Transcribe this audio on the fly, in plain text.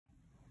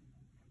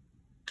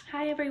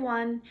Hi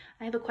everyone,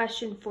 I have a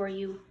question for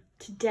you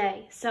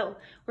today. So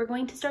we're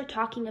going to start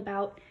talking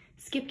about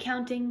skip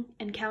counting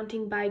and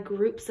counting by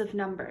groups of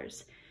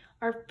numbers.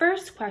 Our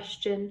first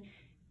question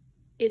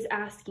is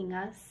asking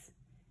us,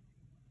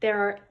 there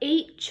are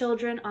 8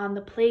 children on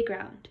the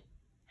playground.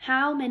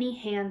 How many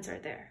hands are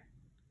there?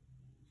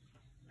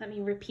 Let me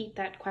repeat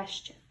that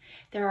question.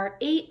 There are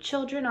 8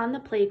 children on the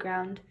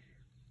playground.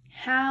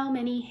 How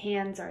many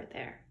hands are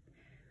there?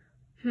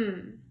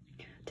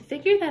 To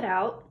figure that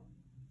out,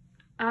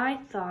 I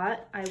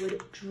thought I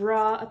would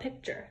draw a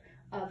picture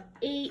of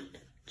 8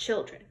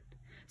 children.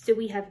 So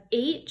we have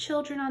 8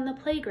 children on the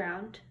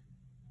playground,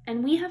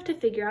 and we have to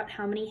figure out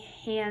how many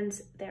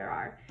hands there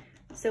are.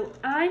 So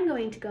I'm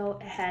going to go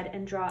ahead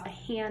and draw a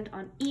hand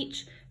on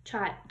each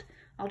child.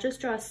 I'll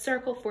just draw a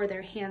circle for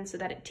their hand so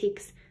that it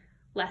takes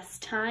less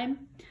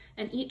time.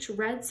 And each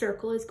red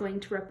circle is going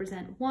to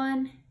represent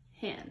 1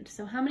 hand.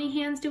 So how many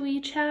hands do we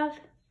each have?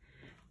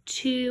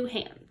 2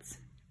 hands.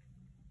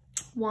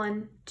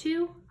 1,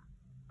 2.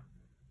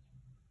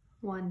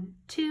 1,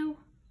 2,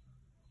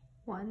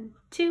 1,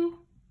 2,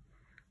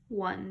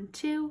 1,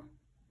 2,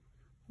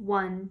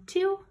 1,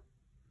 2,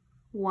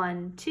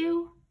 1,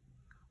 2,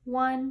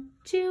 1,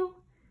 2,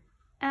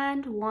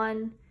 and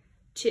 1,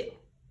 2.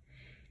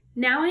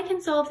 Now I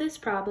can solve this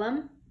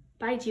problem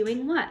by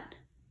doing what?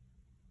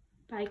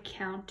 By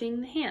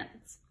counting the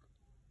hands.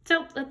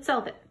 So let's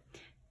solve it.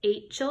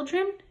 8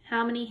 children,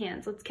 how many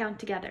hands? Let's count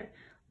together.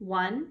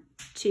 1,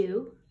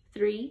 2,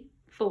 3,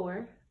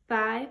 4,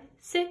 5,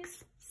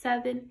 6,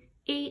 7,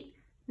 8,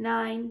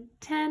 9,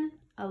 10,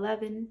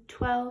 11,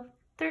 12,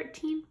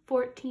 13,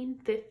 14,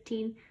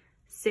 15,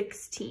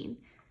 16.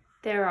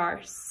 There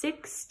are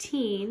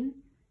 16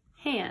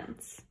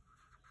 hands.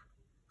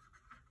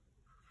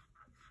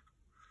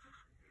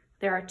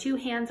 There are 2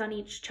 hands on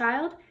each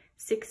child,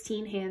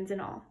 16 hands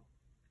in all.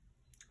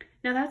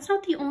 Now that's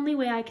not the only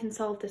way I can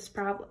solve this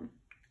problem.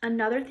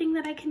 Another thing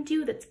that I can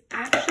do that's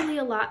actually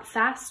a lot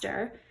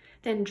faster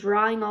than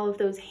drawing all of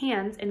those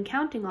hands and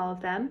counting all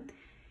of them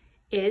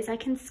is I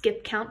can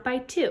skip count by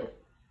 2.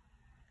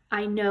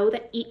 I know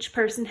that each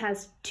person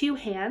has 2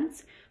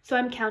 hands, so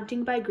I'm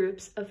counting by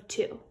groups of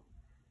 2.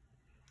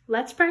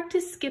 Let's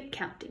practice skip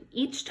counting.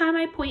 Each time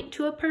I point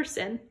to a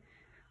person,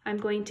 I'm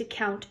going to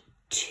count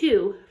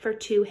 2 for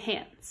 2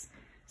 hands.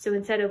 So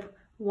instead of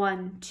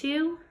 1,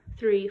 2,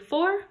 3,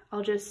 4,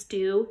 I'll just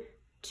do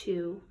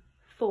 2,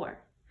 4.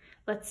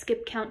 Let's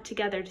skip count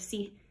together to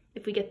see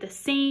if we get the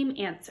same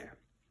answer.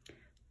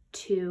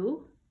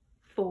 2,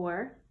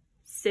 4,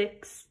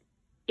 6,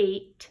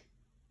 8,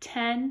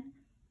 10,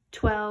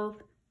 12,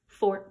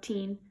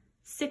 14,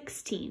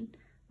 16.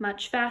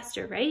 Much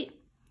faster, right?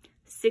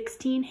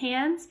 16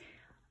 hands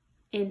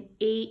and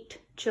 8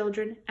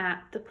 children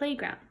at the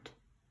playground.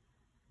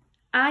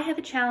 I have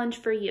a challenge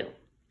for you.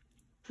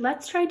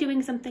 Let's try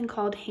doing something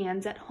called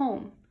hands at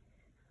home.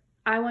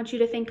 I want you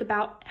to think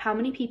about how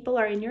many people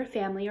are in your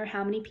family or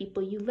how many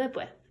people you live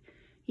with.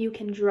 You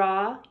can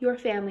draw your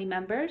family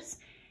members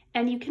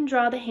and you can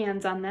draw the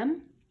hands on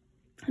them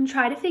and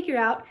try to figure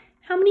out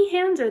how many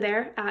hands are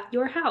there at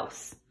your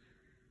house.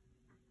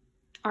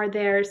 Are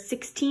there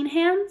 16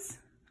 hands?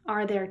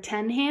 Are there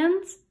 10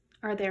 hands?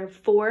 Are there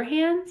 4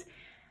 hands?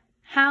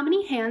 How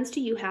many hands do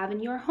you have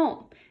in your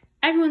home?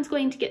 Everyone's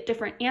going to get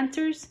different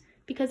answers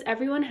because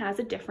everyone has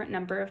a different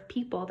number of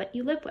people that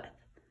you live with.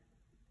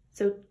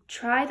 So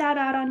try that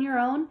out on your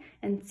own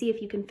and see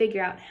if you can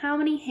figure out how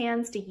many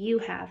hands do you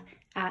have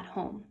at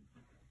home.